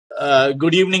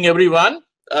Good evening, everyone.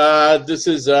 This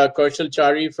is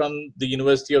Chari from the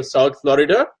University of South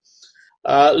Florida.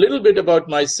 A little bit about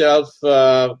myself.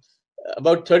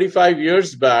 About 35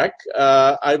 years back,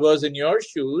 I was in your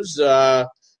shoes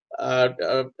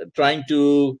trying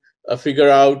to figure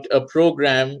out a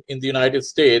program in the United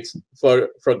States for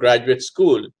graduate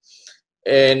school.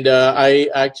 And I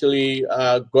actually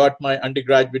got my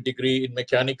undergraduate degree in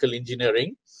mechanical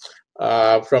engineering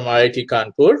from IIT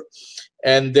Kanpur.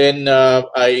 And then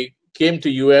I came to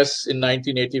US in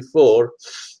 1984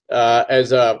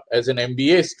 as an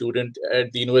MBA student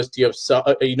at the University of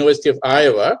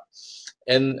Iowa,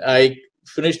 and I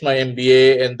finished my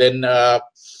MBA and then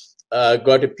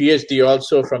got a PhD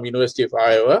also from University of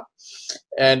Iowa.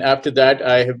 And after that,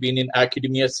 I have been in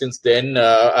academia since then.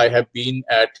 I have been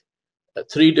at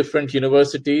 3 different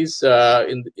universities as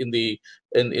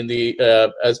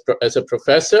a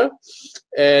professor,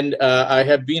 and I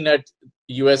have been at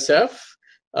USF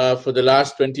for the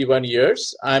last 21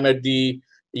 years. I'm at the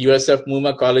USF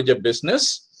Muma College of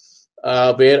Business,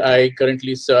 where I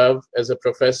currently serve as a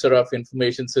professor of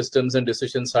information systems and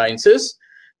decision sciences,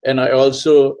 and I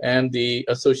also am the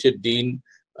associate dean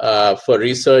for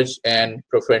research and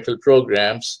professional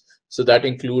programs. So that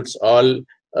includes all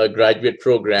graduate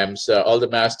programs, all the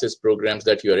master's programs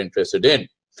that you are interested in.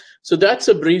 So that's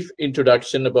a brief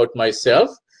introduction about myself.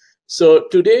 So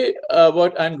today,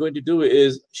 what I'm going to do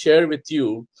is share with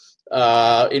you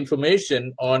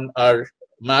information on our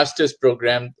master's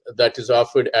program that is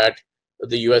offered at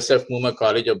the USF Muma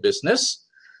College of Business.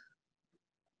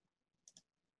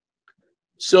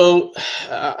 So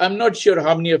I'm not sure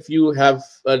how many of you have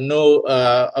know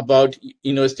about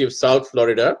University of South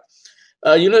Florida.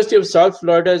 University of South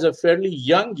Florida is a fairly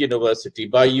young university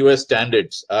by US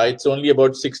standards. It's only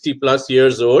about 60 plus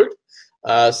years old,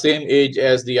 same age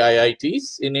as the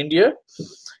IITs in India.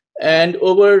 And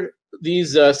over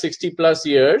these 60 plus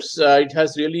years, it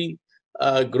has really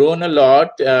grown a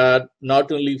lot,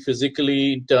 not only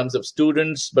physically in terms of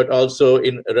students, but also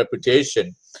in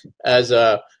reputation as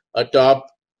a top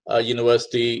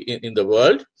university in the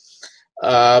world.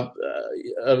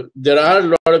 There are a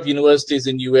lot of universities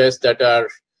in US that are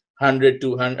 100,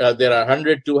 200, there are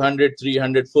 100, 200,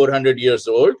 300, 400 years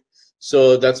old.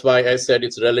 So that's why I said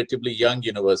it's a relatively young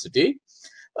university.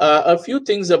 A few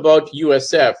things about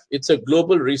USF. It's a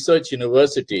global research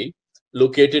university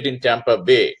located in Tampa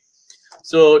Bay.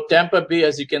 So Tampa Bay,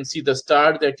 as you can see, the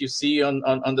star that you see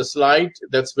on the slide,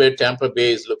 that's where Tampa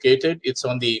Bay is located. It's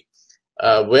on the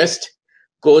west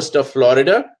coast of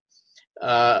Florida.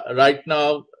 Right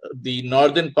now, the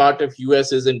northern part of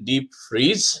US is in deep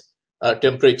freeze.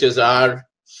 Temperatures are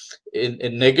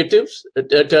in negative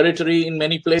territory in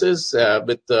many places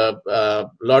with a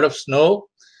lot of snow.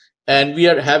 And we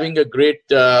are having a great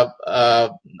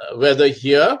weather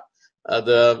here.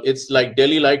 It's like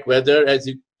Delhi-like weather. As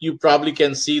you probably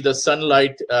can see the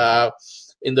sunlight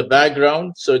in the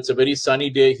background. So it's a very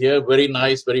sunny day here, very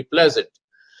nice, very pleasant.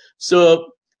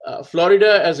 So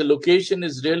Florida as a location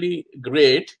is really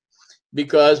great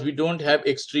because we don't have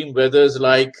extreme weathers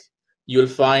like you'll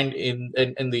find in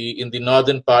the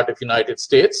northern part of United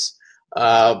States.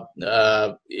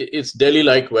 It's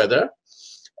Delhi-like weather,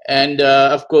 and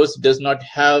of course does not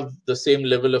have the same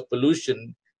level of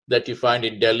pollution that you find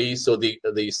in Delhi. So the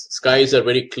skies are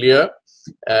very clear,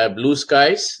 blue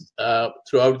skies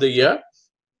throughout the year,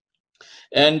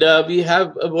 and we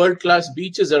have world-class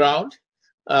beaches around.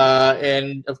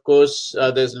 And of course,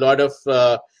 there's a lot of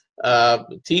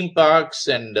theme parks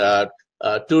and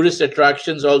tourist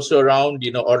attractions also around.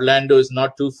 Orlando is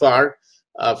not too far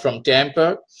from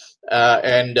Tampa.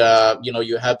 And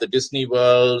you have the Disney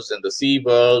Worlds and the Sea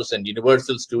Worlds and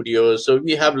Universal Studios. So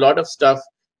we have a lot of stuff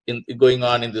going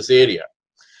on in this area.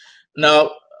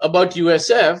 Now, about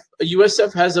USF,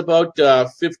 USF has about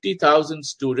 50,000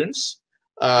 students.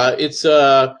 It's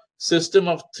a system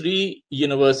of 3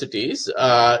 universities.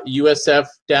 USF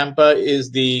Tampa is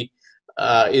the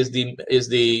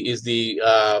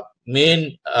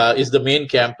main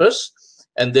campus,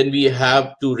 and then we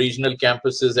have 2 regional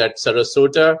campuses at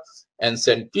Sarasota and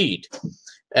St. Pete,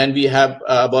 and we have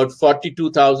about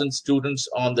 42,000 students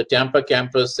on the Tampa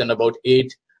campus and about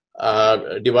 8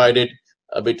 divided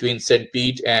between St.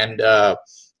 Pete and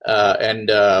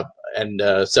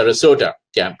Sarasota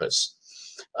campus.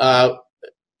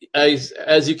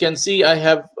 As you can see, I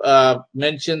have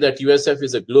mentioned that USF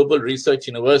is a global research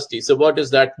university. So what does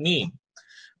that mean?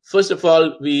 First of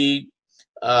all, we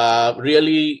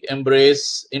really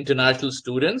embrace international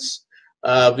students.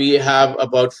 We have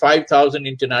about 5,000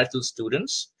 international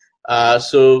students.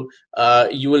 So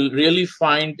you will really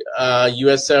find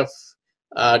USF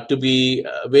to be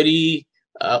very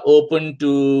open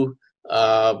to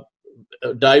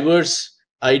diverse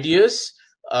ideas,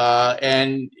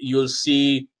 and you'll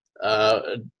see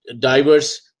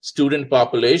diverse student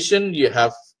population. You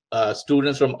have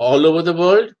students from all over the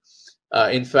world.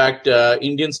 In fact,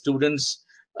 Indian students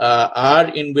are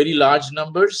in very large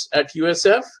numbers at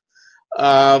USF,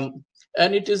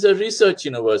 and it is a research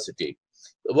university.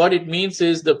 What it means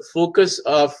is the focus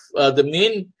of the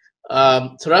main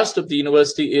thrust of the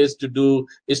university is to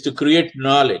create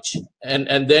knowledge,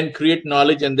 and then create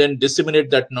knowledge and then disseminate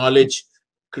that knowledge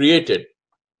created.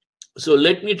 So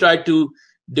let me try to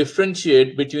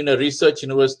differentiate between a research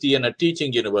university and a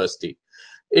teaching university.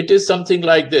 It is something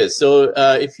like this. So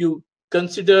if you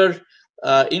consider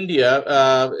India,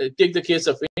 take the case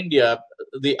of India,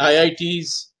 the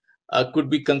IITs could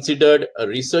be considered a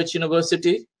research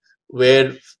university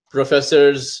where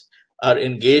professors are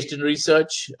engaged in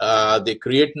research, they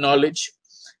create knowledge,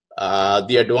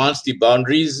 they advance the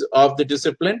boundaries of the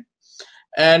discipline.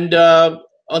 And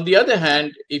on the other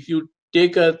hand, if you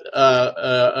take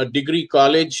a degree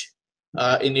college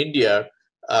in India,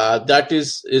 that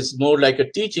is more like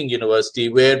a teaching university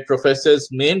where professors'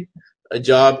 main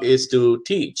job is to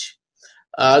teach.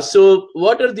 So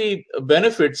what are the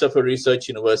benefits of a research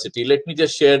university? Let me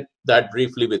just share that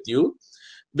briefly with you.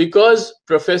 Because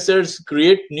professors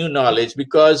create new knowledge,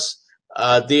 because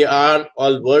they are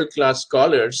all world-class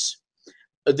scholars,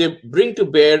 they bring to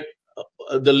bear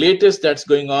the latest that's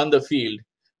going on in the field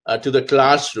to the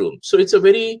classroom. So it's a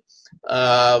very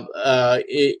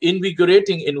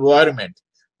invigorating environment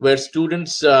where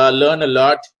students learn a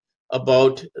lot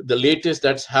about the latest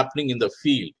that's happening in the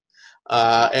field.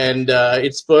 And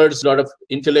it spurs a lot of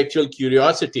intellectual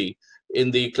curiosity in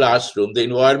the classroom. The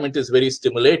environment is very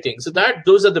stimulating. So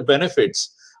those are the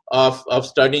benefits of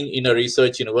studying in a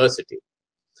research university.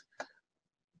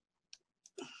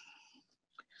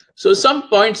 So some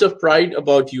points of pride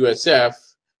about USF.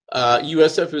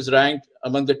 USF is ranked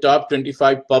among the top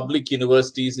 25 public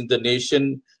universities in the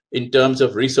nation in terms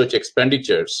of research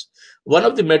expenditures. One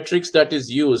of the metrics that is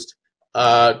used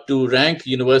to rank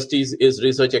universities is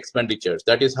research expenditures.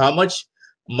 That is, how much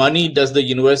money does the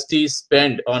university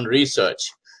spend on research?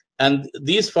 And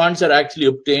these funds are actually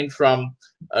obtained from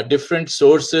different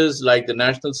sources like the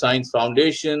National Science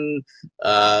Foundation,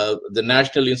 the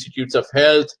National Institutes of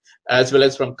Health, as well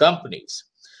as from companies.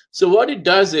 So what it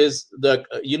does is the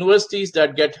universities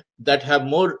that have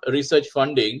more research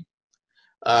funding,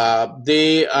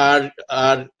 they are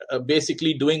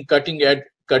basically doing cutting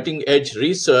edge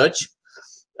research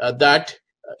that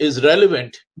is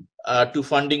relevant to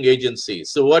funding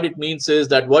agencies. So what it means is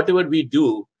that whatever we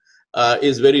do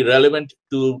is very relevant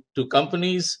to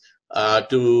companies,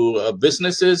 to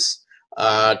businesses,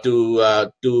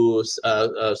 to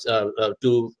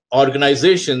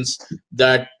organizations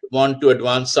that want to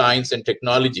advance science and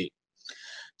technology.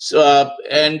 So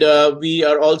we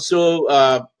are also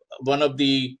one of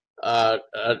the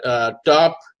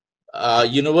top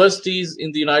universities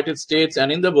in the United States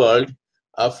and in the world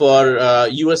for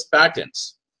US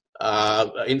patents.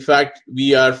 In fact,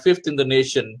 we are 5th in the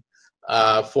nation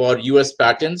for US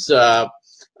patents. In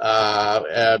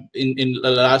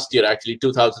last year, actually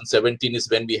 2017 is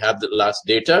when we have the last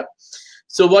data.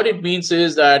 So what it means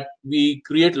is that we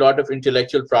create a lot of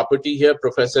intellectual property here.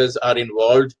 Professors are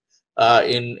involved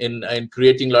in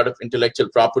creating a lot of intellectual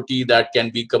property that can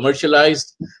be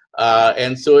commercialized.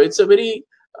 And so it's a very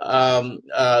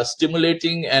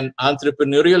stimulating and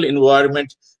entrepreneurial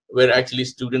environment where actually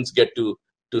students get to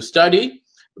study.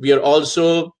 We are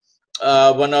also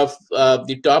one of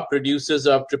the top producers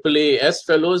of AAAS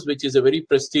fellows, which is a very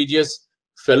prestigious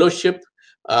fellowship.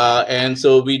 And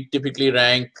so we typically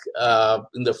rank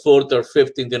in the 4th or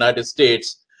 5th in the United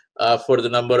States for the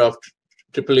number of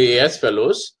AAAS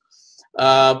fellows.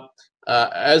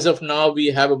 As of now, we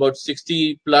have about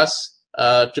 60 plus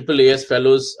AAAS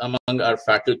fellows among our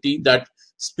faculty. That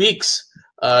speaks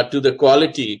to the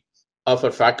quality of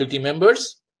our faculty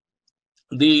members.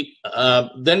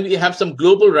 Then we have some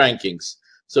global rankings.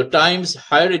 So Times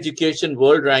Higher Education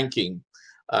World Ranking,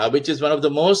 which is one of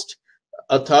the most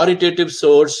authoritative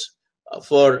source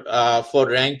for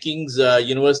rankings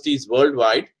universities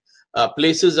worldwide,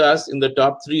 places us in the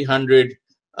top 300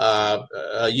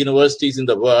 universities in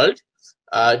the world.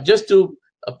 Just to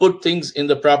put things in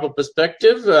the proper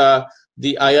perspective,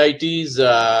 the IITs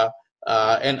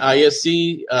and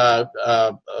ISC,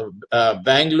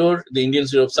 Bangalore, the Indian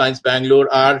Institute of Science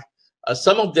Bangalore, are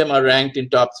some of them are ranked in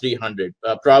top 300.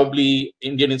 Probably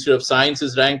Indian Institute of Science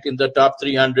is ranked in the top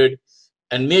 300,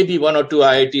 and maybe 1 or 2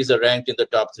 IITs are ranked in the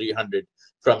top 300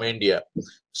 from India.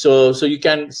 So you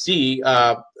can see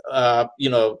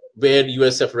where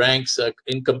USF ranks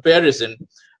in comparison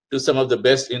to some of the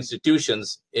best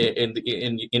institutions in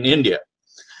India.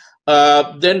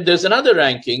 Then there's another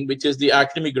ranking, which is the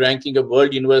academic ranking of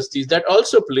world universities, that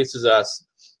also places us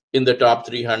in the top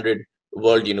 300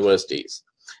 world universities.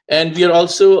 And we are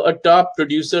also a top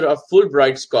producer of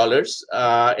Fulbright scholars,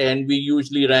 and we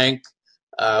usually rank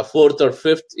 4th or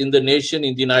 5th in the nation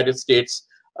in the United States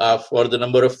for the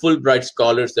number of Fulbright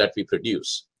scholars that we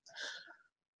produce.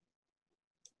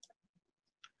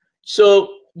 So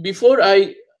before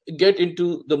I get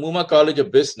into the Mumma College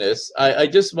of Business, I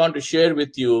just want to share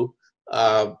with you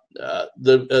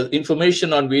the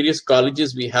information on various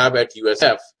colleges we have at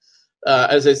USF.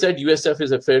 As I said, USF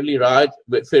is a fairly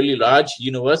large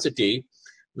university.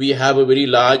 We have a very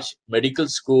large medical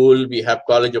school. We have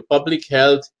College of Public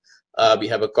Health. We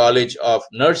have a College of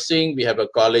Nursing. We have a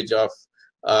College of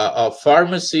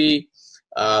Pharmacy.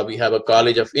 We have a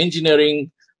College of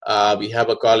Engineering. We have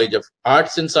a College of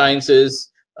Arts and Sciences.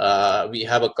 We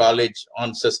have a college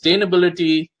on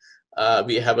sustainability.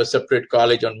 We have a separate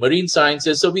college on marine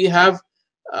sciences. So we have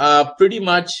pretty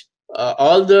much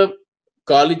all the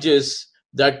colleges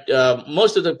that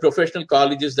most of the professional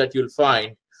colleges that you'll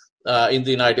find in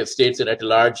the United States and at a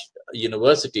large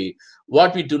university.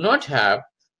 What we do not have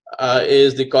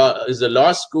is the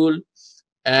law school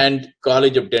and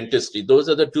College of Dentistry. Those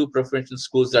are the two professional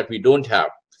schools that we don't have.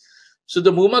 So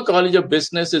the Mumma College of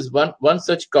Business is one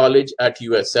such college at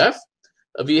USF.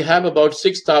 We have about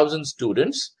 6,000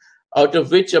 students, out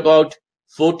of which about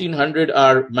 1,400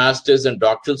 are master's and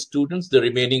doctoral students. The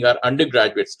remaining are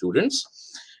undergraduate students.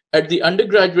 At the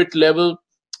undergraduate level,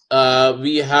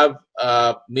 we have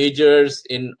majors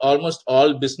in almost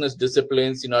all business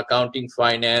disciplines, accounting,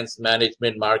 finance,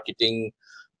 management, marketing,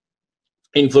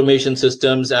 information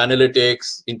systems,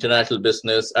 analytics, international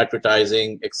business,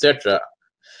 advertising, etc.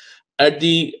 At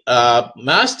the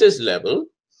master's level,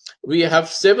 we have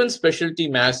 7 specialty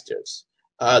masters.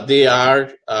 They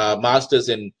are masters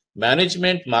in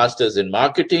management, masters in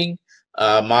marketing,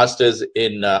 masters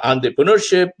in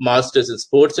entrepreneurship, masters in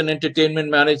sports and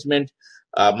entertainment management,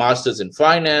 masters in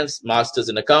finance, masters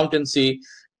in accountancy,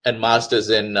 and masters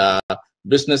in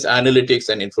business analytics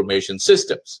and information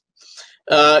systems.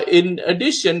 In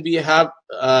addition, we have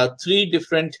 3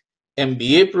 different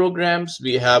MBA programs.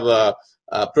 We have a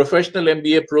professional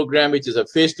MBA program, which is a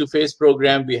face-to-face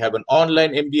program. We have an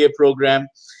online MBA program.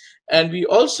 And we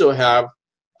also have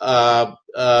an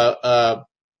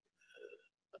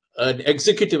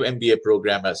executive MBA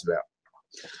program as well.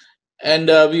 And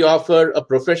we offer a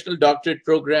professional doctorate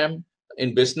program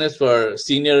in business for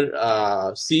senior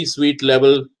C-suite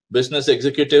level business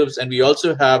executives. And we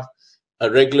also have a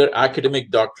regular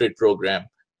academic doctorate program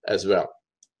as well.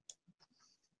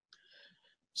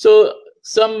 So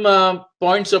some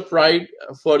points of pride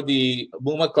for the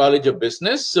Mumma College of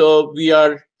Business. So we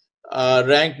are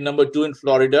ranked number 2 in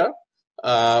Florida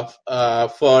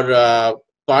for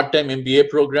part-time MBA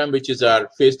program, which is our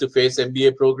face-to-face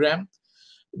MBA program.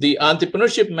 The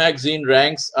Entrepreneurship magazine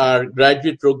ranks our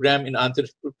graduate program in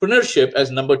entrepreneurship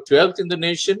as number 12th in the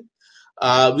nation.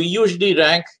 We usually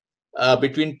rank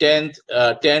between 10,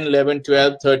 11,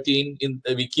 12, 13.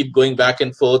 We keep going back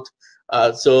and forth.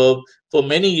 So for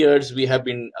many years, we have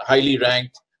been highly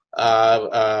ranked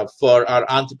for our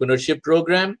entrepreneurship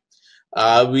program.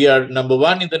 We are number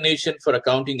 1 in the nation for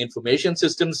accounting information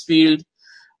systems field.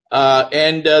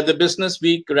 And the Business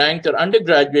Week ranked our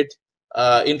undergraduate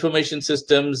information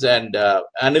systems and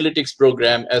analytics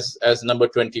program as number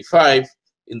 25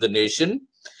 in the nation.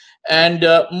 And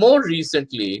more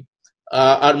recently,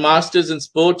 our Masters in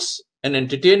Sports and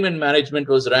Entertainment Management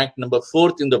was ranked number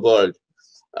 4th in the world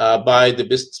by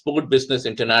the Sport Business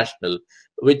International,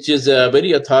 which is a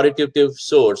very authoritative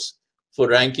source for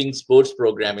ranking sports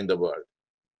program in the world.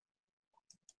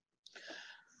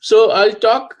 So I'll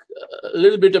talk a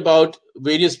little bit about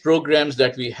various programs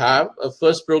that we have.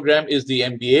 First program is the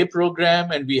MBA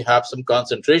program, and we have some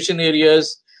concentration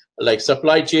areas like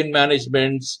supply chain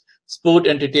management, sport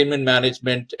entertainment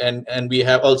management, and we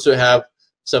also have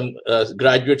some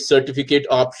graduate certificate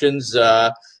options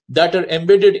that are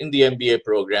embedded in the MBA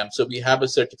program. So we have a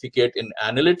certificate in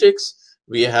analytics,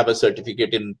 we have a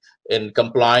certificate in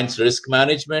compliance risk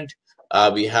management,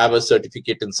 we have a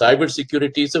certificate in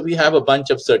cybersecurity. So we have a bunch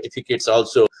of certificates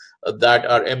also that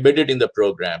are embedded in the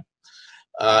program.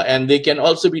 And they can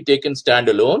also be taken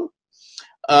standalone.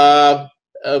 For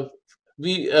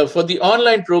the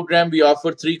online program, we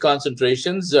offer 3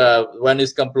 concentrations. One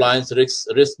is compliance,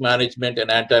 risk management, and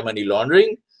anti-money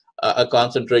laundering, a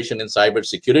concentration in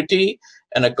cybersecurity,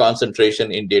 and a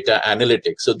concentration in data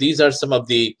analytics. So these are some of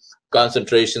the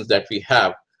concentrations that we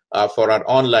have for our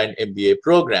online MBA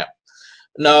program.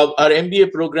 Now, our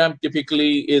MBA program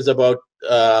typically is about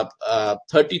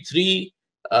 32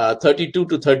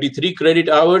 to 33 credit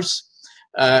hours.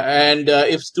 And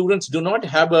if students do not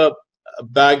have a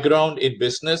background in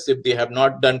business, if they have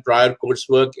not done prior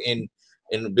coursework in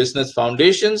business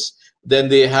foundations, then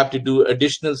they have to do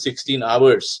additional 16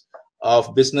 hours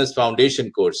of business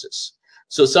foundation courses.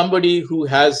 So somebody who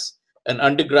has an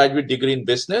undergraduate degree in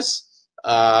business,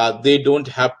 they don't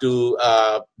have to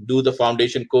do the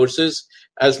foundation courses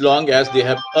as long as they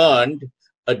have earned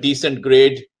a decent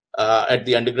grade at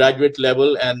the undergraduate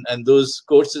level, and those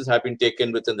courses have been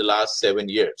taken within the last 7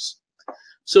 years.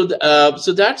 So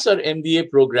that's our MBA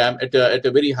program at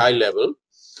a very high level.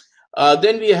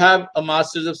 Then we have a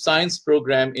Masters of Science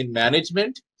program in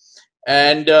management,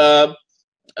 and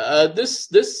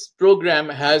this program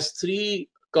has 3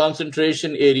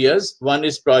 concentration areas. One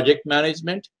is project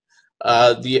management,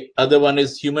 the other one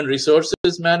is human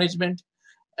resources management,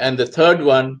 and the third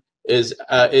one is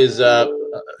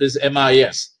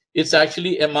MIS. It's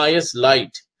actually MIS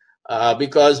Light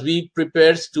because we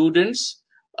prepare students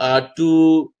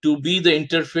to be the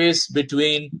interface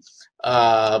between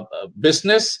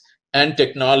business and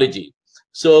technology.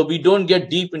 So we don't get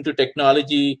deep into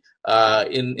technology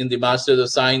in the Masters of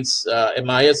Science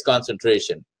MIS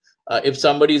concentration. If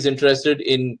somebody is interested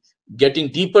in getting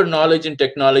deeper knowledge in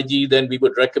technology, then we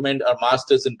would recommend our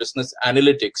Masters in Business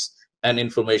Analytics and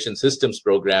Information Systems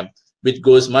program, which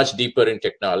goes much deeper in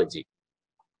technology.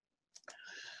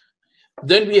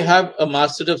 Then we have a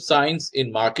Master of Science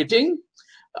in Marketing,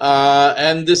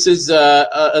 and this is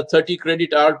a 30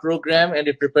 credit hour program, and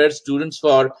it prepares students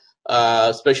for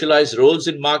specialized roles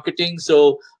in marketing.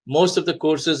 So most of the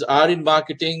courses are in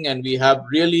marketing, and we have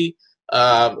really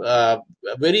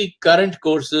very current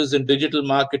courses in digital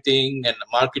marketing and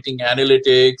marketing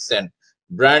analytics and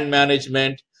brand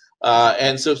management.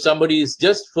 And so if somebody is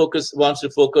just wants to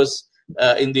focus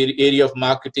in the area of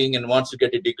marketing and wants to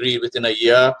get a degree within a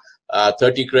year,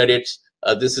 30 credits,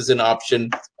 this is an option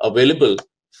available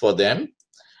for them.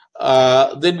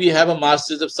 Then we have a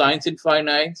Masters of Science in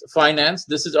Finance.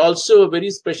 This is also a very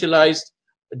specialized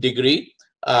degree,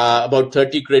 about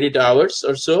 30 credit hours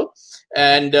or so.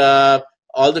 And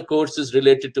all the courses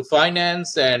related to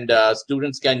finance, and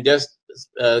students can just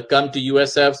come to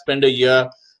USF, spend a year,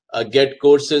 get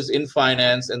courses in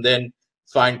finance, and then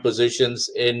find positions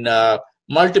in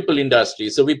multiple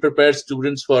industries. So we prepare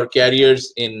students for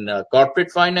careers in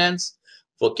corporate finance,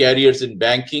 for careers in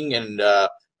banking and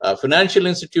financial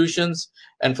institutions,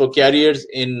 and for careers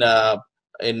in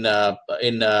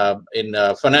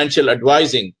financial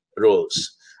advising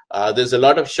roles. There's a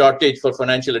lot of shortage for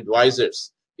financial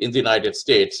advisors in the United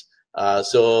States.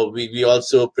 So we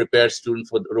also prepare students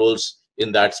for roles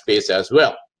in that space as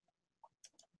well.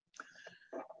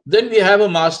 Then we have a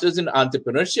Masters in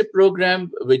Entrepreneurship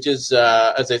program, which is,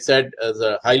 as I said, as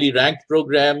a highly ranked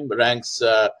program, ranks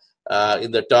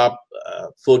in the top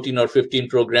 14 or 15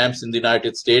 programs in the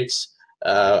United States,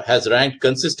 has ranked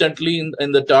consistently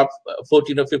in the top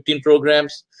 14 or 15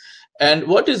 programs. And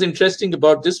what is interesting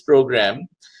about this program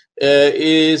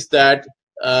is that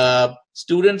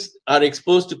students are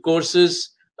exposed to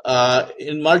courses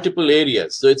in multiple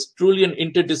areas. So it's truly an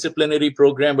interdisciplinary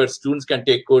program where students can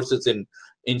take courses in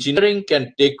engineering,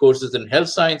 can take courses in health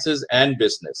sciences and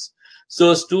business.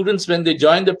 So students, when they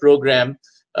join the program,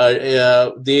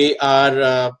 they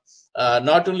are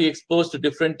not only exposed to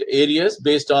different areas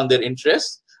based on their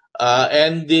interests,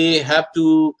 and they have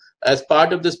to, as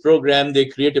part of this program, they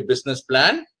create a business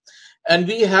plan. And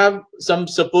we have some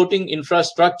supporting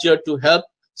infrastructure to help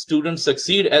students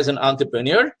succeed as an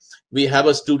entrepreneur. We have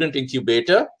a student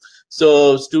incubator.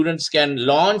 So students can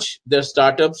launch their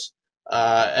startups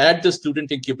at the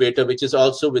student incubator, which is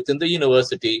also within the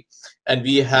university. And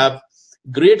we have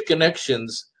great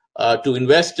connections to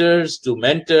investors, to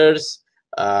mentors.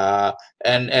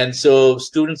 And so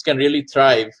students can really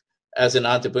thrive as an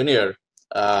entrepreneur.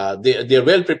 They're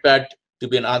well prepared to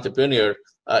be an entrepreneur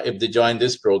if they join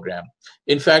this program.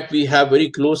 In fact, we have very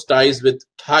close ties with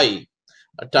TIE.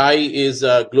 TIE is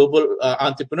a global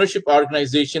entrepreneurship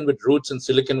organization with roots in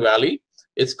Silicon Valley.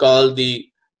 It's called the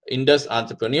Indus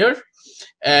Entrepreneur.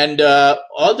 And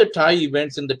all the TIE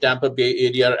events in the Tampa Bay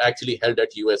area are actually held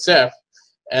at USF.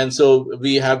 And so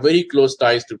we have very close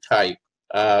ties to TIE.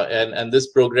 And this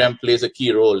program plays a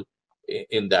key role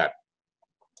in that.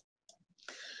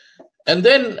 And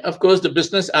then, of course, the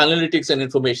Business Analytics and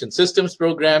Information Systems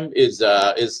program is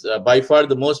by far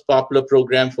the most popular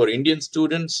program for Indian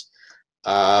students.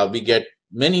 We get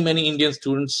many Indian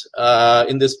students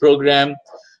in this program.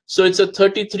 So it's a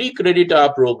 33 credit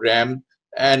hour program,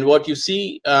 And what you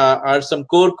see are some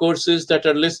core courses that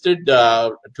are listed,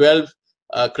 12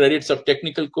 credits of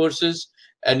technical courses.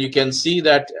 And you can see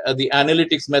that the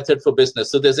analytics method for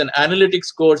business. So there's an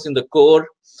analytics course in the core.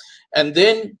 And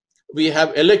then we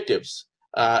have electives.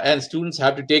 And students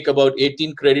have to take about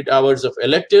 18 credit hours of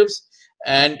electives.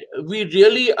 And we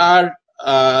really are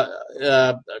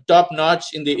top notch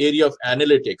in the area of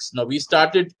analytics. Now, we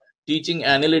started teaching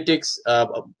analytics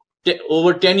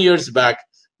over 10 years back,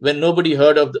 when nobody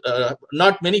heard of,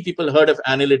 not many people heard of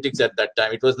analytics at that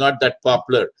time. It was not that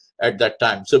popular at that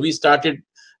time. So we started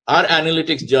our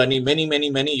analytics journey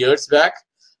many years back.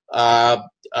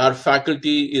 Our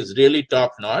faculty is really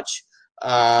top notch.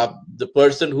 The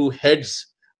person who leads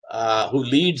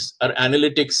our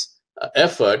analytics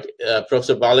effort,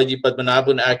 Professor Balaji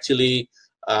Padmanabhan, actually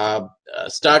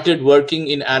started working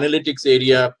in analytics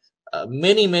area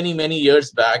many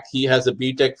years back. He has a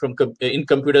BTech in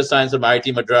computer science from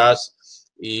IIT Madras.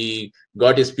 He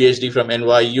got his PhD from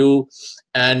NYU,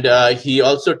 and he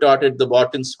also taught at the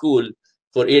Wharton School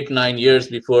for 8-9 years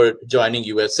before joining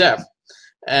USF.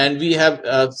 And we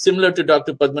have, similar to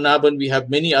Dr. Padmanabhan, we have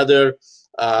many other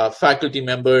faculty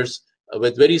members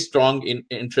with very strong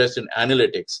interest in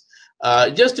analytics.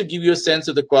 Just to give you a sense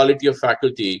of the quality of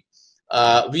faculty,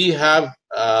 we have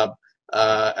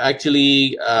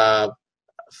actually,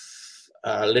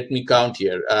 let me count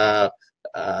here,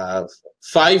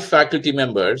 5 faculty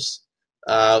members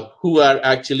who are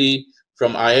actually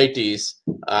from IITs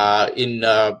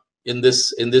in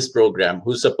this program,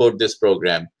 who support this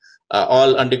program.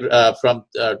 All from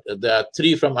the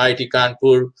 3 from IIT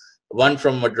Kanpur, 1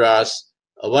 from Madras,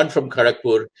 1 from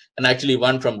Kharagpur, and actually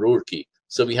 1 from Roorkee.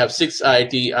 So we have 6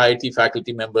 IIT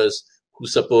faculty members who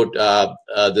support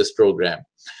this program.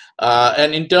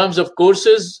 And in terms of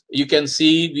courses, you can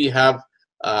see we have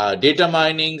data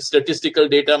mining, statistical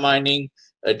data mining,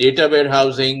 data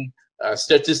warehousing,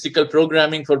 statistical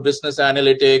programming for business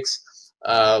analytics,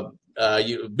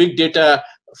 big data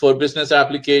for business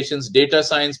applications, data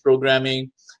science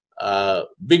programming,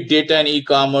 big data and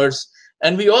e-commerce.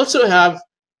 And we also have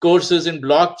courses in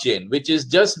blockchain, which is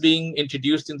just being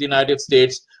introduced in the United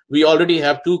States. We already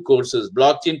have 2 courses,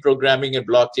 blockchain programming and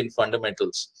blockchain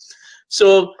fundamentals.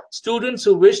 So students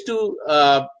who wish to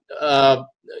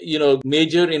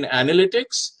major in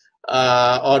analytics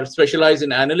or specialize in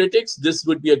analytics, this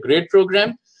would be a great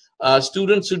program.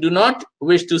 Students who do not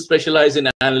wish to specialize in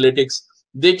analytics,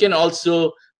 they can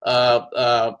also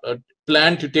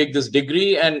plan to take this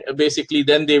degree, and basically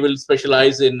then they will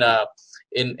specialize in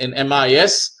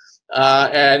MIS,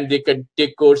 and they can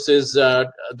take courses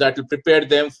that will prepare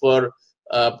them for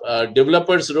a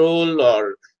developer's role,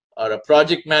 or a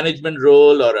project management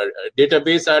role, or a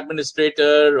database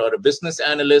administrator, or a business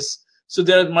analyst. So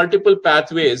there are multiple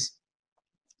pathways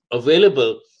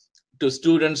available to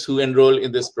students who enroll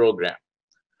in this program.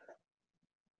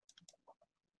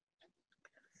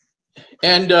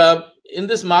 And in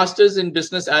this Masters in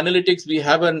Business Analytics, we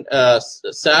have an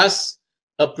SAS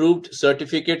approved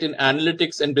certificate in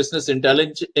Analytics and Business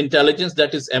Intelligence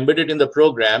that is embedded in the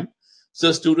program.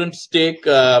 So students take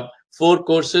 4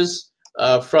 courses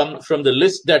from the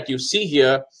list that you see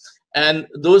here, and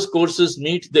those courses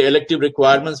meet the elective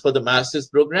requirements for the master's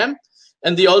program,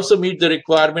 and they also meet the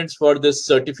requirements for this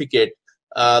certificate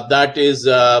that is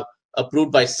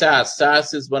approved by SAS.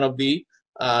 SAS is one of the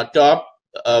top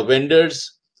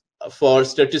vendors for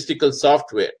statistical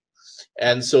software,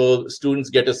 and so students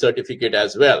get a certificate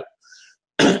as well.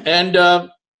 And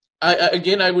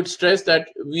I would stress that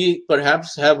we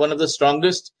perhaps have one of the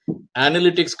strongest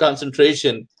analytics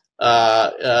concentration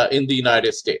in the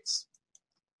United States.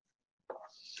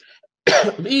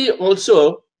 We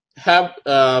also have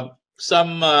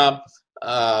some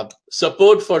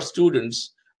support for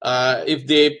students if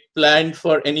they plan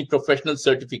for any professional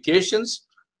certifications.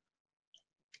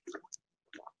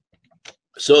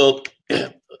 So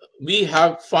we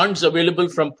have funds available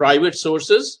from private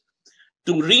sources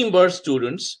to reimburse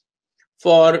students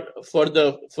for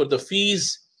the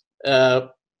fees,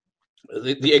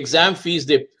 the exam fees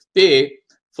they pay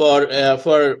for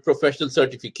professional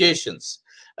certifications,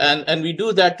 and we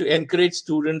do that to encourage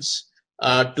students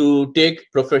to take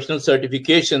professional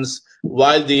certifications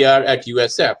while they are at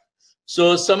USF.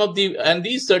 So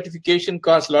these certification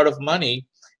cost a lot of money,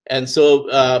 and so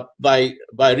by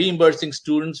reimbursing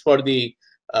students for the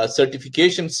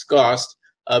certifications cost,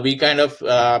 we kind of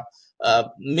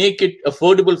make it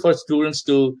affordable for students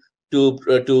to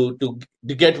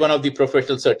get one of the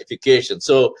professional certifications.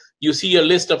 So you see a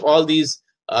list of all these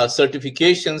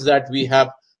certifications that we have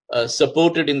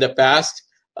supported in the past,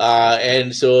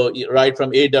 and so right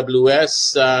from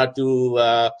AWS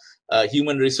to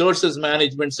human resources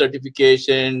management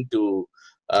certification to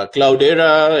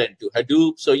Cloudera and to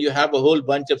Hadoop. So you have a whole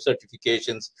bunch of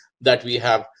certifications that we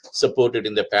have supported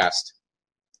in the past.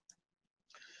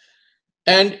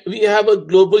 And we have a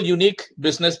global unique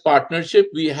business partnership.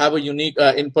 We have a unique,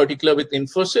 in particular with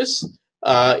Infosys.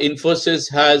 Infosys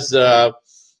has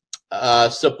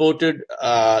supported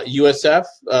USF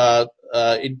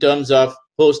in terms of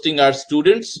hosting our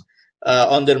students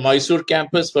on their Mysore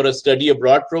campus for a study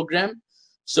abroad program.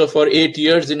 So for 8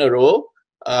 years in a row,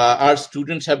 our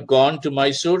students have gone to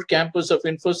Mysore campus of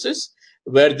Infosys,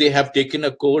 where they have taken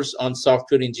a course on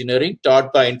software engineering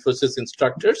taught by Infosys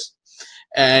instructors,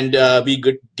 and we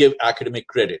give academic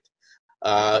credit.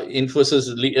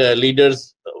 Infosys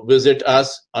leaders visit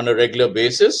us on a regular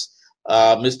basis.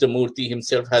 Mr. Murthy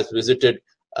himself has visited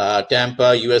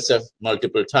Tampa, USF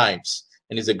multiple times,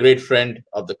 and is a great friend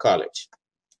of the college.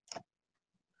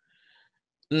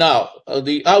 Now,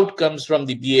 the outcomes from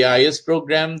the BAIS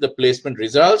program, the placement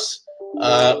results,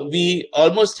 we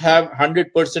almost have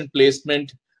 100%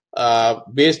 placement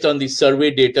based on the survey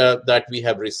data that we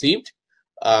have received.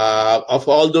 Of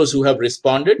all those who have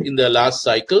responded in the last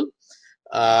cycle,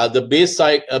 the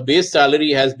base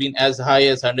salary has been as high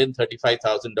as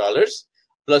 $135,000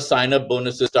 plus sign-up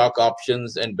bonuses, stock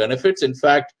options, and benefits. In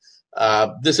fact,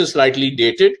 this is slightly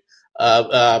dated.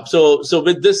 So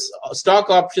with this stock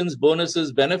options,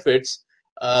 bonuses, benefits,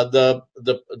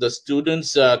 the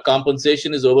student's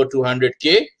compensation is over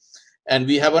 200K, and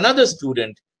we have another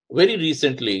student very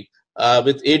recently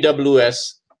with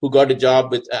AWS who got a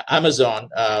job with Amazon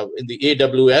in the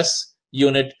AWS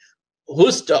unit,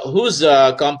 whose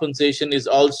compensation is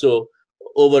also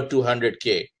over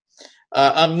 200K.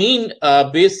 A mean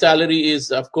base salary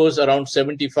is, of course, around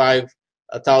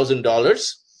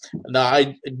 $75,000. Now,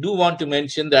 I do want to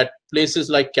mention that places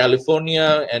like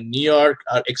California and New York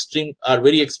are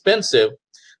very expensive,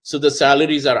 so the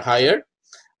salaries are higher.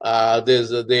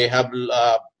 They have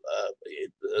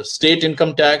state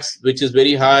income tax, which is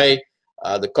very high.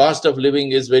 The cost of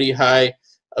living is very high,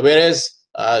 whereas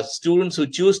students who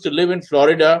choose to live in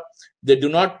Florida, they do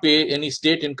not pay any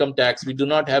state income tax. We do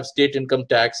not have state income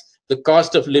tax. The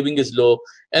cost of living is low,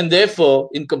 and therefore,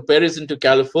 in comparison to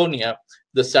California,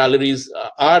 the salaries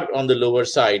are on the lower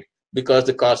side because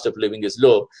the cost of living is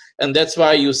low. And that's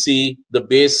why you see the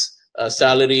base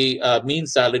salary, mean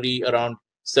salary around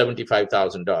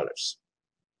 $75,000.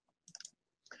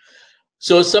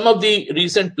 So some of the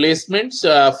recent placements,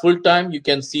 full-time, you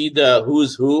can see the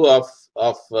who's who of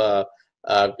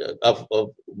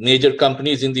major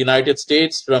companies in the United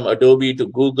States, from Adobe to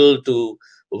Google to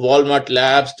Walmart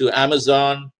Labs to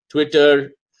Amazon,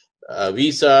 Twitter,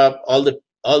 Visa, all the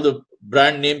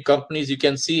brand name companies you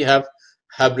can see have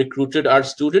recruited our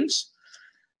students.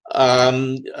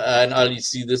 And I'll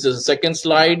see, this is a second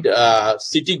slide.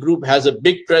 Citigroup has a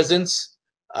big presence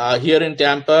here in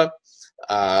Tampa.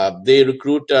 They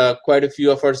recruit quite a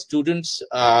few of our students.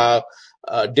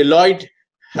 Deloitte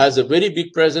has a very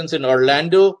big presence in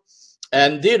Orlando,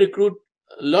 and they recruit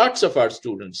lots of our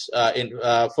students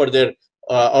for their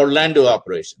Orlando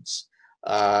operations.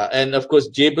 And of course,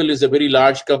 Jabil is a very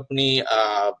large company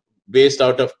based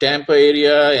out of Tampa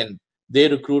area, and they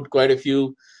recruit quite a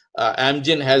few.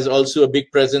 Amgen has also a big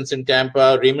presence in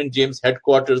Tampa. Raymond James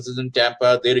headquarters is in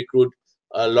Tampa. They recruit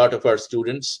a lot of our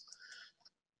students.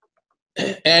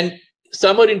 And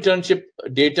summer internship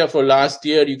data for last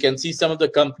year, you can see some of the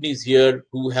companies here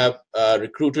who have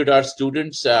recruited our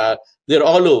students. They're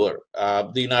all over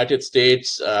the United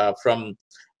States, from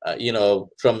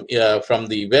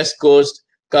the West Coast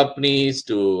companies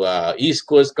to East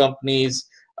Coast companies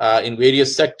in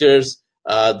various sectors.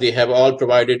 They have all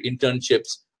provided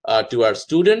internships to our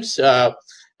students. I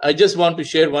just want to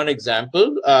share one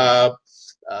example.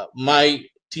 My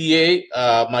TA,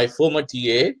 my former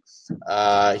TA,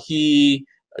 he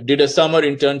did a summer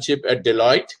internship at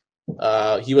Deloitte.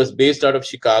 He was based out of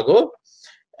Chicago,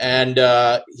 and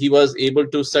he was able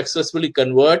to successfully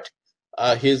convert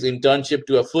his internship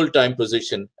to a full-time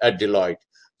position at Deloitte.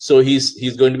 So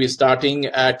he's going to be starting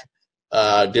at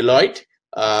Deloitte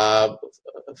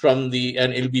and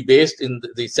it'll be based in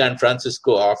the San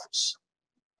Francisco office.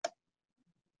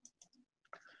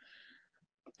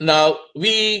 Now,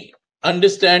 we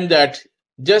understand that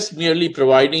just merely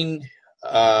providing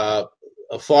a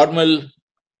formal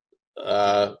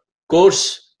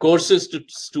courses to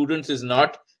students is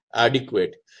not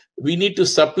adequate. We need to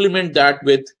supplement that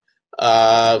with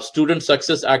student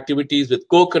success activities, with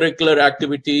co-curricular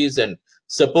activities and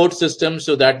support systems,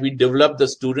 so that we develop the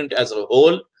student as a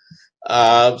whole,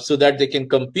 so that they can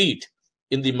compete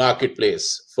in the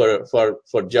marketplace for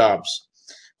jobs.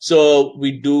 So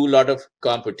we do a lot of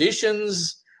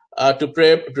competitions to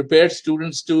prepare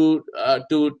students for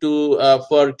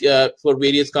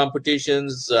various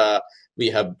competitions. We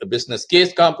have business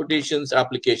case competitions,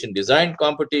 application design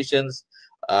competitions,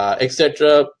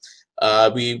 etc.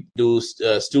 We do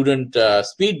student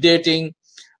speed dating,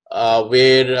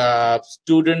 where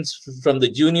students from the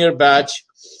junior batch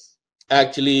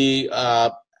actually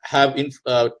have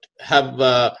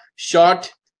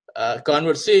short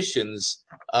conversations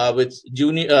with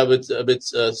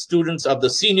students of the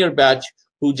senior batch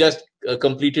who just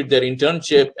completed their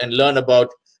internship and learn about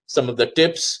some of the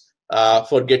tips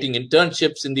for getting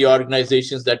internships in the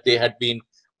organizations that they had been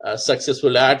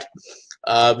successful at.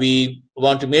 We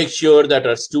want to make sure that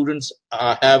our students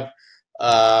have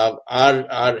a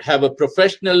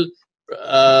professional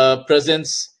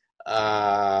presence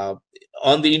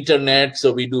on the internet.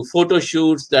 So we do photo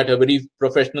shoots that are very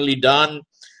professionally done,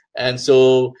 and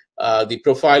so the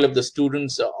profile of the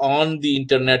students on the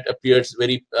internet appears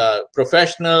very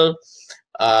professional.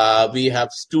 We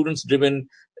have students-driven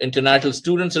international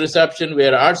students reception,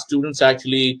 where our students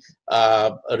actually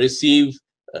receive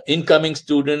incoming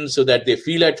students so that they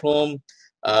feel at home.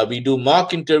 We do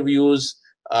mock interviews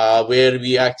where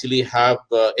we actually have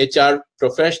HR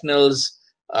professionals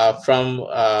from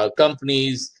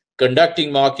companies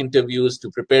conducting mock interviews to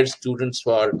prepare students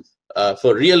for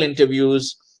real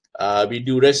interviews. We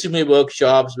do resume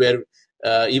workshops where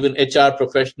even HR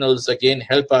professionals again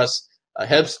help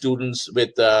students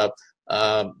with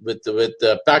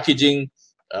packaging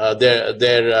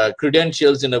their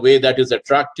credentials in a way that is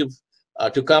attractive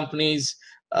to companies.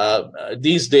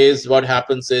 These days, what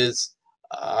happens is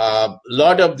a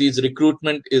lot of these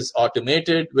recruitment is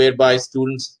automated, whereby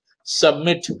students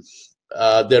submit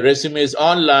their resumes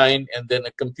online, and then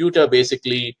a computer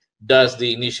basically does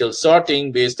the initial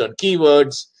sorting based on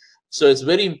keywords. So it's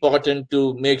very important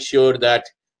to make sure that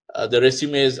the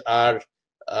resumes are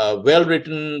well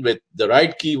written with the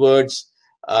right keywords,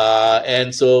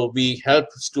 and so we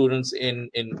help students in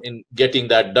getting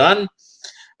that done.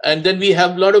 And then we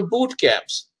have a lot of boot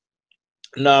camps.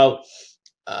 Now,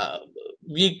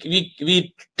 we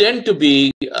tend to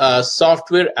be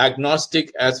software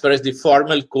agnostic as far as the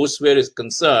formal courseware is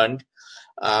concerned.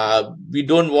 We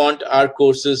don't want our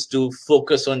courses to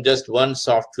focus on just one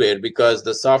software, because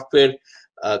the software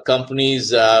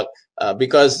companies,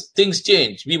 because things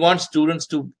change. We want students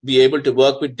to be able to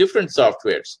work with different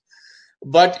softwares.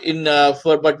 But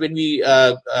when we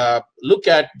look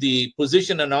at the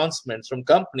position announcements from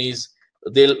companies,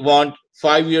 they'll want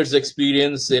 5 years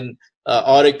experience in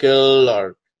Oracle,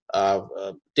 or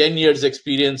 10 years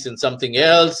experience in something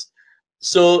else.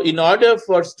 So in order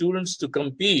for students to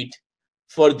compete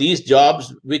for these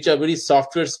jobs, which are very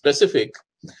software specific,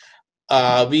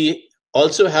 we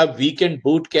also have weekend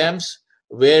boot camps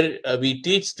where we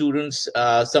teach students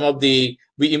we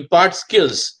impart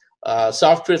skills,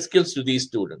 software skills to these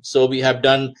students. So we have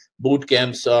done boot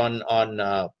camps on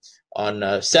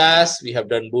SAS. We have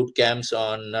done boot camps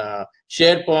on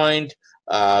SharePoint.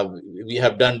 We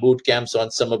have done boot camps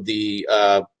on some of the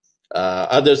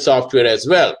other software as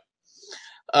well.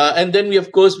 And then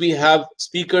of course, we have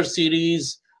speaker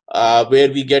series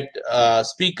where we get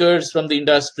speakers from the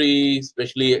industry,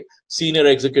 especially senior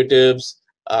executives.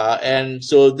 And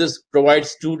so this provides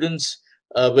students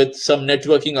with some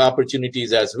networking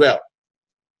opportunities as well.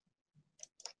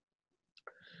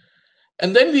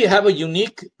 And then we have a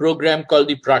unique program called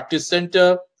the Practice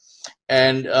Center.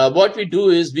 And what we do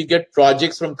is we get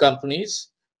projects from companies,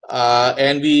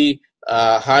 and we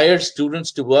hire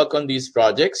students to work on these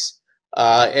projects.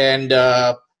 And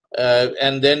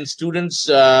then students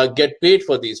get paid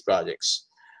for these projects.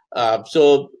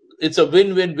 So it's a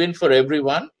win-win-win for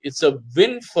everyone. It's a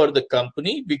win for the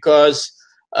company, because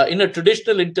in a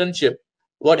traditional internship,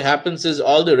 what happens is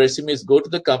all the resumes go to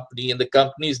the company, and the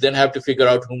companies then have to figure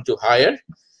out whom to hire.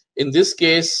 In this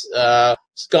case,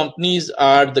 companies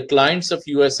are the clients of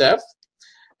USF,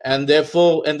 and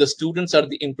therefore, and the students are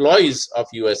the employees of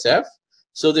USF.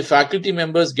 So the faculty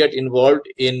members get involved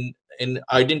in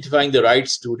identifying the right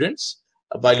students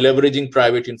by leveraging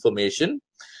private information.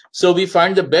 So we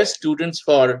find the best students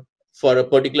for a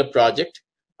particular project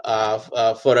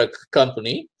for a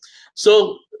company.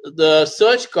 So the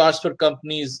search cost for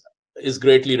companies is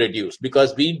greatly reduced,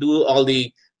 because we do all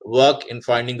the work in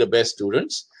finding the best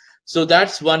students. So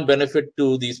that's one benefit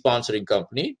to the sponsoring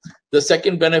company. The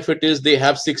second benefit is they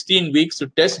have 16 weeks to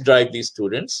test drive these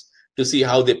students to see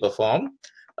how they perform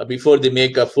before they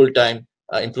make a full-time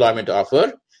employment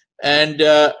offer. And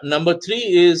number three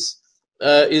is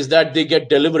that they get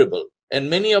deliverable. And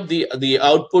many of the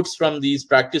outputs from these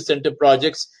practice center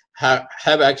projects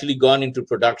have actually gone into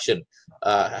production,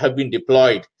 have been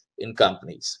deployed in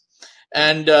companies.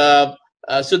 And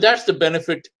so that's the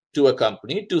benefit to a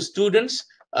company. To students,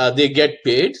 they get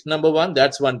paid, number one,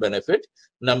 that's one benefit.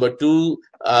 Number two,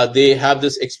 they have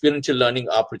this experiential learning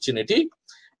opportunity.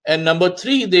 And number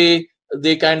three,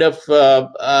 they kind of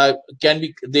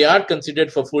they are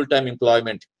considered for full-time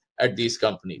employment at these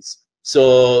companies.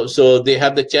 So they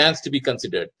have the chance to be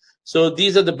considered. So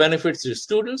these are the benefits to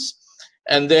students.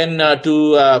 And then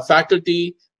to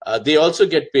faculty, they also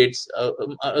get paid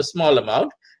a small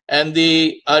amount, and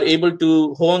they are able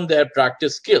to hone their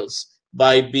practice skills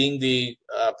by being the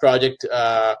project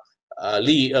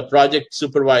lead, project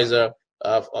supervisor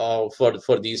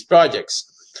for these projects.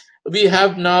 We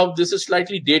have now, this is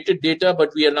slightly dated data,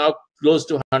 but we are now close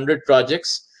to 100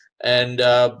 projects, and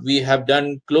we have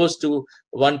done close to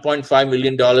 $1.5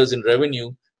 million in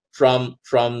revenue from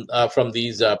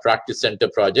these practice center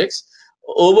projects.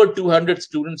 Over 200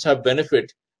 students have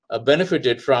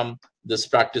benefited from this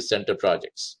practice center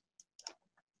projects.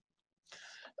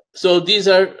 So these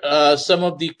are some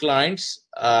of the clients,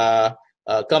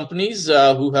 companies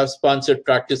who have sponsored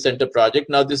practice center project.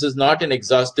 Now, this is not an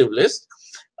exhaustive list.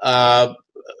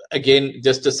 Again,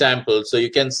 just a sample. So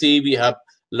you can see we have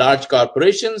large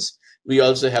corporations. We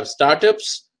also have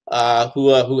startups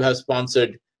who have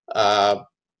sponsored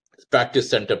practice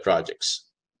center projects.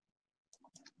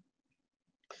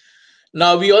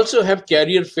 Now, we also have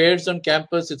career fairs on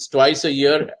campus. It's twice a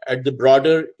year at the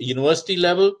broader university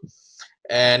level.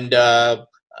 And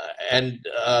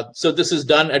so this is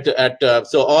done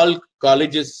so all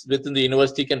colleges within the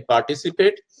university can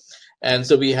participate. And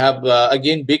so we have,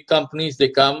 again, big companies, they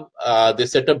come, they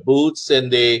set up booths, and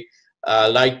they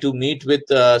like to meet with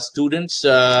students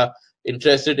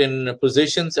interested in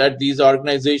positions at these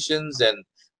organizations,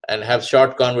 and have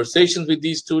short conversations with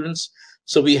these students.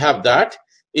 So we have that.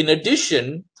 In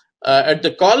addition, at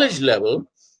the college level,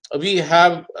 we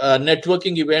have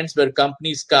networking events where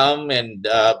companies come and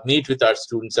meet with our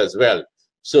students as well.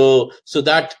 So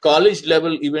that college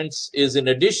level events is in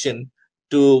addition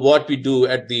to what we do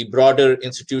at the broader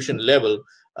institution level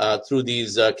through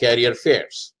these career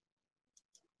fairs.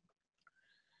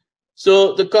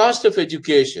 So the cost of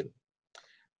education.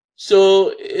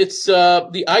 So it's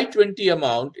the I-20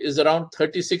 amount is around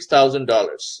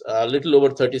 $36,000, a little over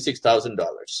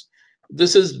 $36,000.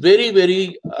 This is very,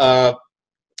 very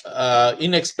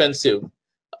inexpensive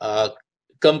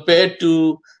compared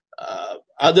to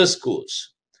other schools.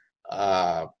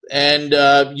 And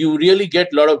you really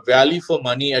get a lot of value for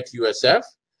money at USF.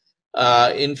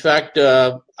 In fact,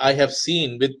 I have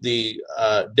seen with the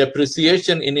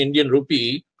depreciation in Indian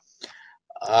rupee,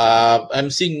 I'm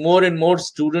seeing more and more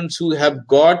students who have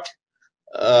got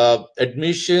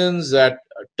admissions at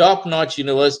top-notch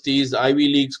universities, Ivy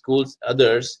League schools,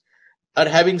 others, are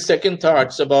having second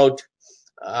thoughts about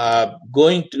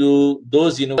going to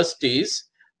those universities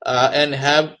and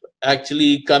have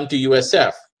actually come to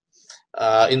USF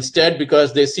instead,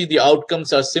 because they see the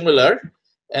outcomes are similar.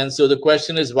 And so the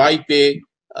question is, why pay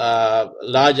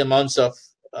large amounts of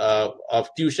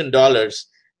tuition dollars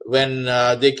when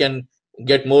they can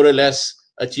get more or less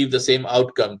achieve the same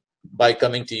outcome by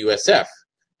coming to USF?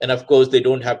 And of course, they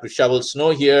don't have to shovel snow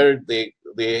here. They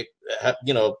have,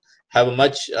 have a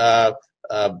much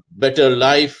better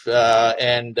life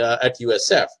and at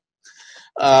USF.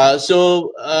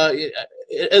 So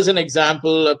as an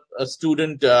example, a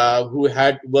student who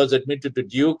was admitted to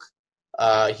Duke,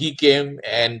 he came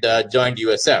and joined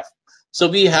USF. So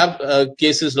we have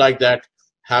cases like that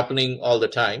happening all the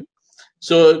time.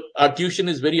 So our tuition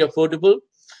is very affordable,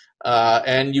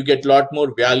 and you get a lot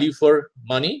more value for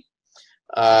money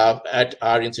at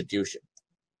our institution.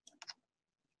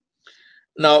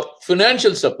 Now,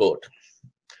 financial support.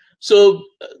 So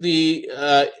the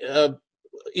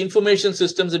Information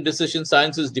Systems and Decision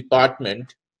Sciences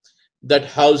Department that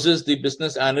houses the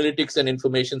Business Analytics and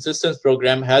Information Systems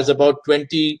program has about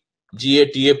 20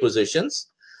 GATA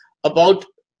positions. About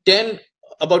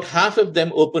half of them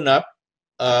will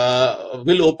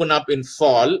open up in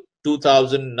fall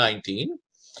 2019,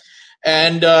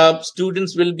 and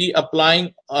students will be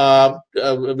applying,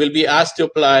 will be asked to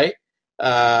apply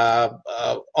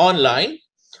online,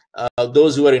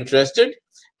 those who are interested,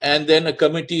 and then a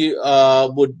committee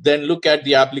would then look at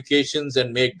the applications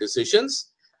and make decisions.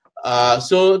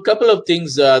 So a couple of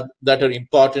things that are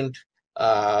important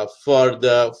for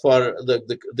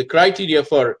the criteria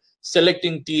for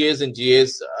selecting TAs and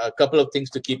GAs. A couple of things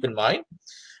to keep in mind.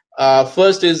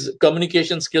 First is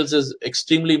communication skills is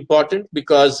extremely important,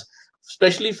 because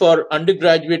especially for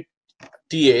undergraduate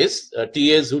TAs,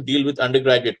 TAs who deal with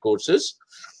undergraduate courses,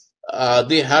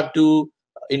 they have to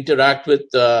interact with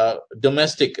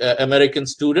domestic American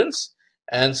students.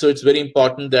 And so it's very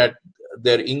important that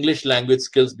their English language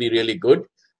skills be really good.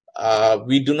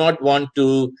 We do not want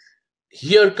to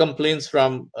hear complaints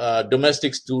from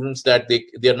domestic students that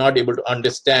they are not able to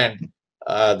understand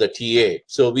the TA.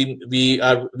 So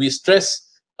we stress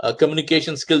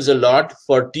communication skills a lot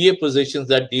for TA positions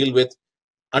that deal with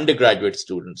undergraduate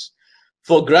students.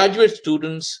 For graduate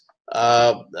students,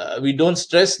 we don't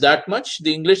stress that much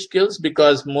the English skills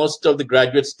because most of the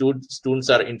graduate students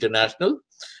are international.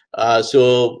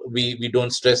 So we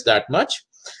don't stress that much.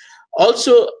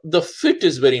 Also, the fit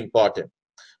is very important.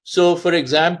 So, for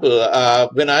example,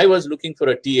 when I was looking for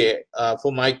a TA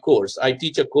for my course, I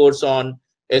teach a course on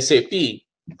SAP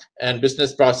and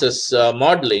business process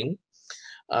modeling.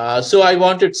 So I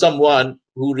wanted someone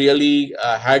who really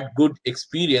had good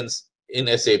experience in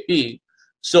SAP.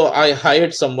 So I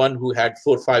hired someone who had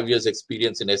 4 or 5 years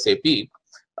experience in SAP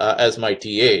as my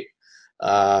TA.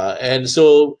 And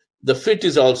so the fit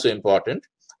is also important.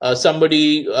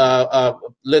 Somebody,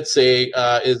 let's say,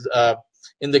 is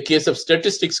in the case of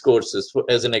statistics courses,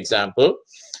 as an example,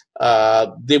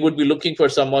 they would be looking for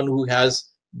someone who has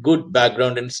good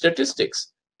background in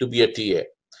statistics to be a TA.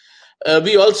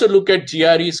 We also look at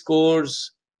GRE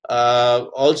scores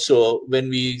also when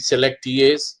we select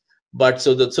TAs. But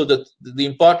so the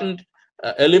important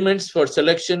elements for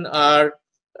selection are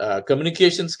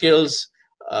communication skills,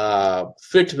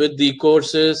 fit with the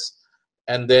courses,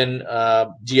 and then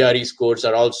GRE scores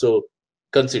are also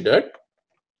considered.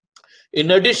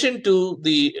 In addition to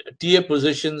the TA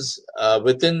positions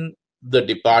within the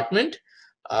department,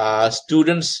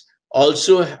 students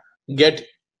also get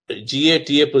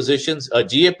GA positions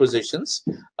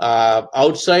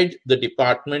outside the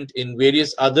department in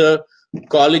various other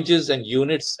colleges and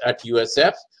units at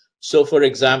USF. So, for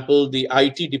example, the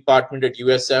IT department at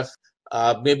USF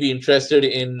may be interested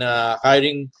in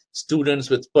hiring students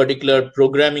with particular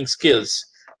programming skills,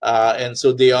 and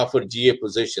so they offer GA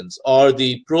positions. Or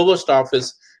the provost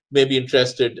office may be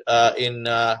interested in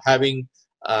having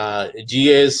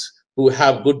GAs who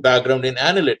have good background in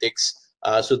analytics,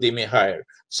 so they may hire.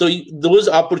 So those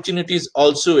opportunities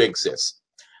also exist.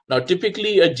 Now,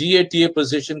 typically a GA-TA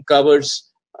position covers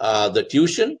the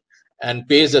tuition and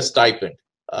pays a stipend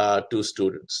to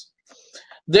students.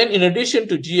 Then, in addition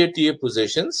to GA-TA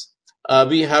positions,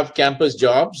 we have campus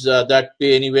jobs that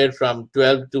pay anywhere from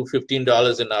 $12 to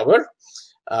 $15 an hour,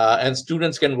 and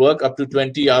students can work up to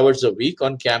 20 hours a week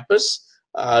on campus,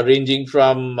 ranging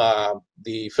from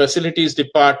the facilities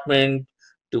department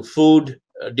to food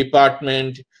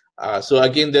department. So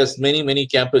again, there's many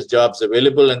campus jobs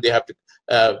available, and they have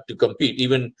to compete.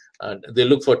 Even they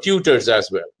look for tutors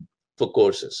as well for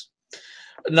courses.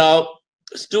 Now,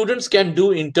 students can do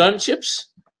internships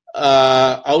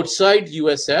outside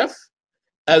USF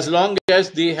as long as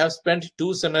they have spent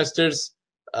 2 semesters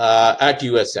at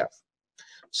USF.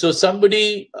 So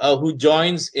somebody who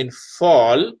joins in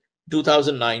fall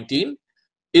 2019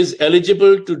 is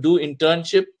eligible to do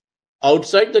internship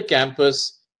outside the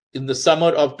campus in the summer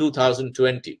of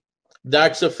 2020.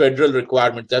 That's a federal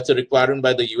requirement. That's a requirement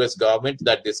by the US government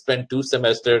that they spend 2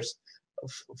 semesters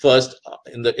first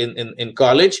in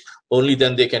college. Only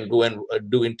then they can go and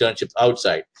do internships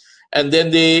outside. And then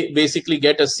they basically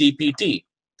get a CPT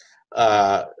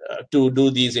to do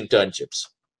these internships.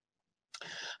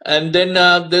 And then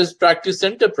there's practice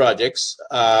center projects,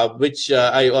 which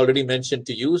I already mentioned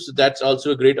to you. So that's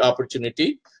also a great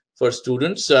opportunity for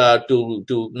students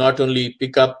to not only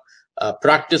pick up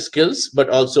practice skills, but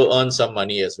also earn some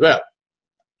money as well.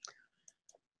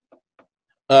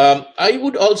 I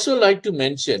would also like to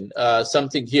mention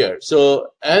something here.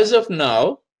 So as of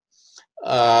now,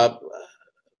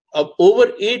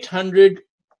 over 800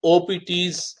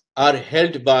 OPTs are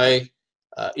held by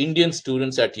Indian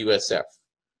students at USF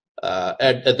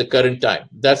at the current time.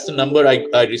 That's the number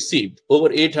I received.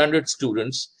 Over 800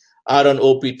 students are on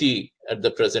OPT at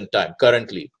the present time,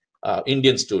 currently,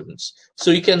 Indian students.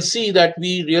 So you can see that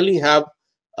we really have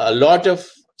a lot of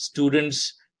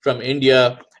students from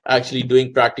India actually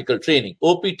doing practical training.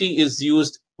 OPT is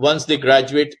used once they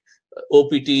graduate.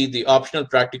 OPT, the optional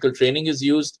practical training, is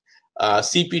used.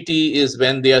 CPT is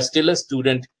when they are still a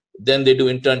student, then they do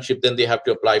internship, then they have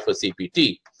to apply for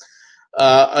CPT.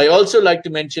 I also like to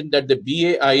mention that the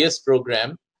BAIS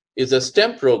program is a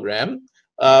STEM program,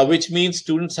 which means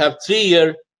students have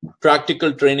 3-year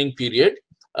practical training period,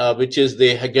 which is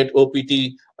they get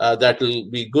OPT that will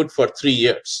be good for 3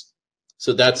 years.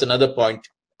 So that's another point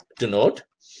to note.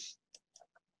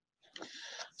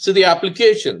 So the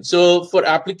application. So for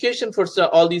application for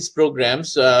all these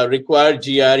programs require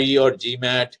GRE or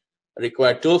GMAT,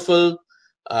 require TOEFL,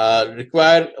 we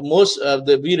require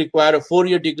a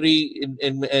 4-year degree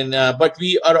but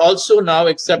we are also now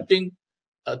accepting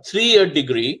a 3-year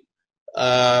degree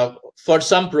for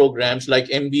some programs like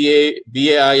MBA,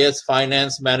 BAIS,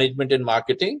 Finance, Management, and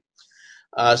Marketing.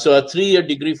 So a 3-year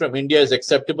degree from India is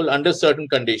acceptable under certain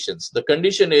conditions.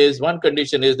 One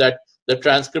condition is that the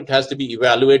transcript has to be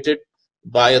evaluated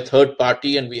by a third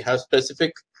party, and we have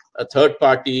specific third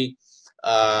party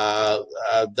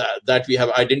that we have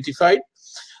identified.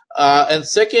 And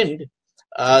second,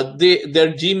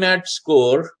 their GMAT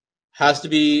score has to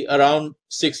be around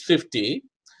 650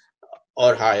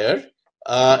 or higher,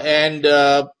 and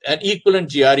an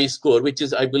equivalent GRE score, which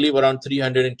is, I believe, around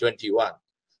 321.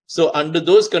 So under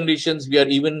those conditions, we are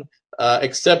even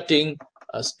accepting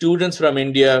students from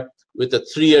India with a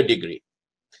 3-year degree.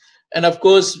 And of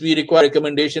course, we require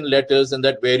recommendation letters, and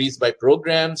that varies by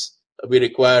programs. We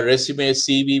require resume,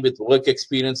 CV with work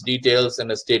experience details, and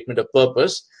a statement of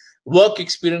purpose. Work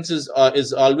experience is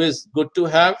always good to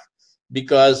have,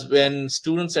 because when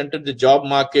students enter the job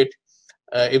market,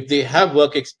 if they have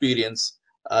work experience,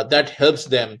 that helps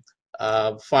them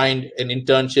find an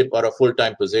internship or a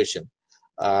full-time position.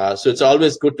 So it's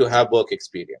always good to have work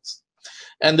experience.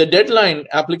 And the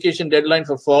application deadline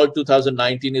for fall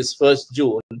 2019 is 1st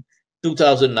June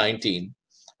 2019.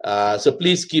 So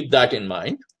please keep that in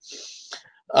mind.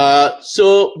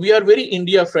 So we are very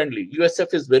India friendly.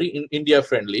 USF is very India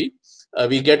friendly.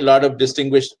 We get a lot of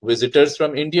distinguished visitors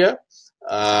from India.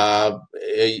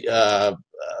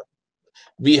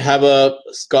 We have a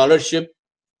scholarship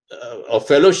or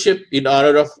fellowship in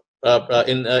honor of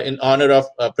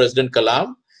President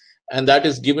Kalam, and that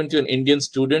is given to an Indian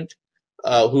student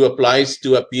who applies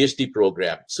to a PhD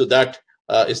program. So that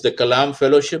is the Kalam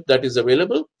Fellowship that is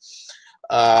available.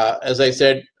 As I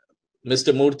said,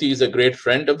 Mr. Murthy is a great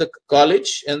friend of the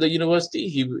college and the university.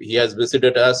 He has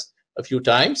visited us a few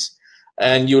times,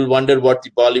 and you'll wonder what the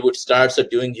Bollywood stars are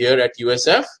doing here at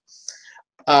USF.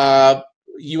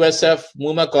 USF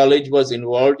Muma College was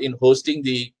involved in hosting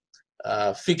the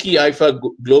FICCI IFA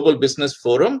Global Business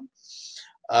Forum,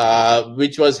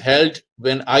 which was held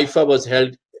when IFA was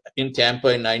held in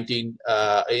Tampa in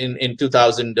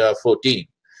 2014.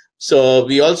 So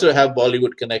we also have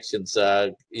Bollywood connections,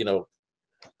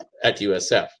 at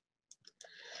USF.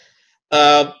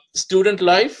 Student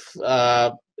life,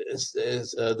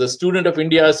 the Student of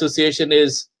India Association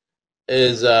is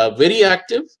very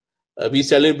active. We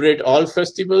celebrate all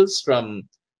festivals from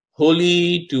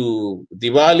Holi to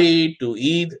Diwali to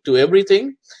Eid to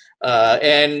everything.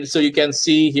 And so you can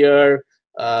see here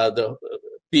the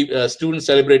students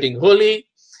celebrating Holi.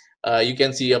 You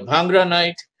can see a Bhangra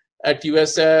night at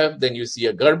USF. Then you see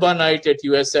a Garba night at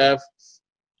USF.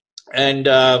 And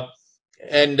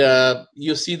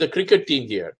you see the cricket team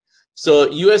here. So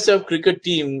USF cricket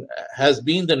team has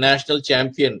been the national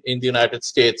champion in the United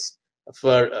States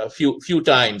for a few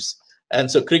times. And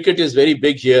so cricket is very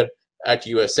big here at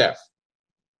USF.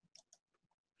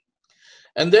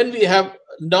 And then we have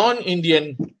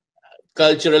non-Indian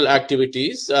cultural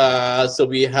activities. So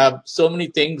we have so many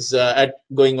things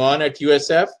going on at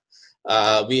USF.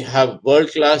 We have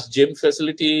world-class gym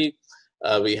facility.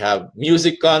 We have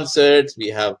music concerts. We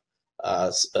have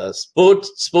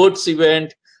sports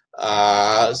event.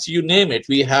 So you name it.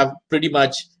 We have pretty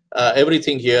much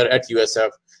everything here at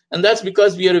USF. And that's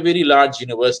because we are a very large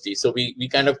university. So we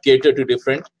kind of cater to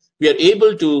we are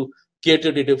able to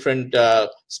cater to different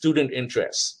student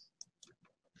interests.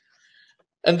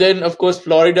 And then, of course,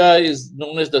 Florida is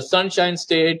known as the Sunshine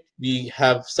State. We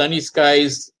have sunny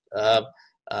skies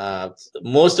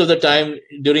most of the time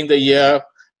during the year.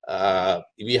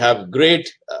 We have great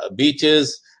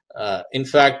beaches. In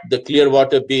fact, the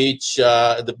Clearwater Beach,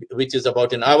 which is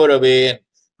about an hour away, and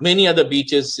many other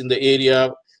beaches in the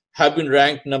area have been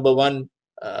ranked #1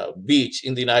 beach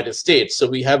in the United States. So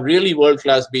we have really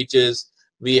world-class beaches.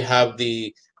 We have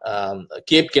the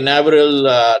Cape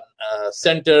Canaveral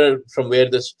Center, from where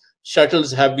the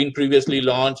shuttles have been previously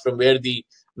launched, from where the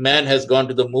man has gone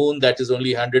to the moon. That is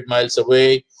only 100 miles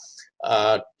away,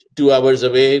 2 hours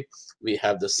away. We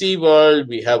have the SeaWorld.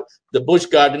 We have the Busch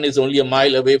Garden is only a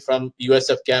mile away from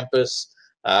USF campus.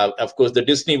 Of course, the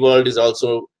Disney World is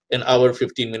also an hour,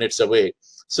 15 minutes away.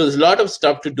 So there's a lot of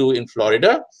stuff to do in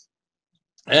Florida.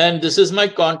 And this is my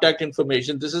contact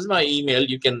information. This is my email.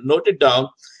 You can note it down.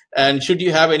 And should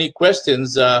you have any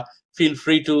questions, feel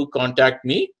free to contact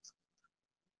me.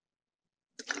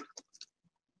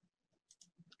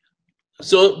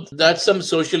 So that's some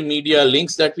social media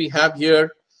links that we have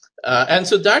here. And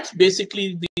so that's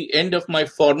basically the end of my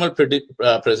formal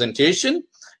presentation.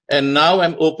 And now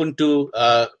I'm open to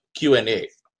Q&A.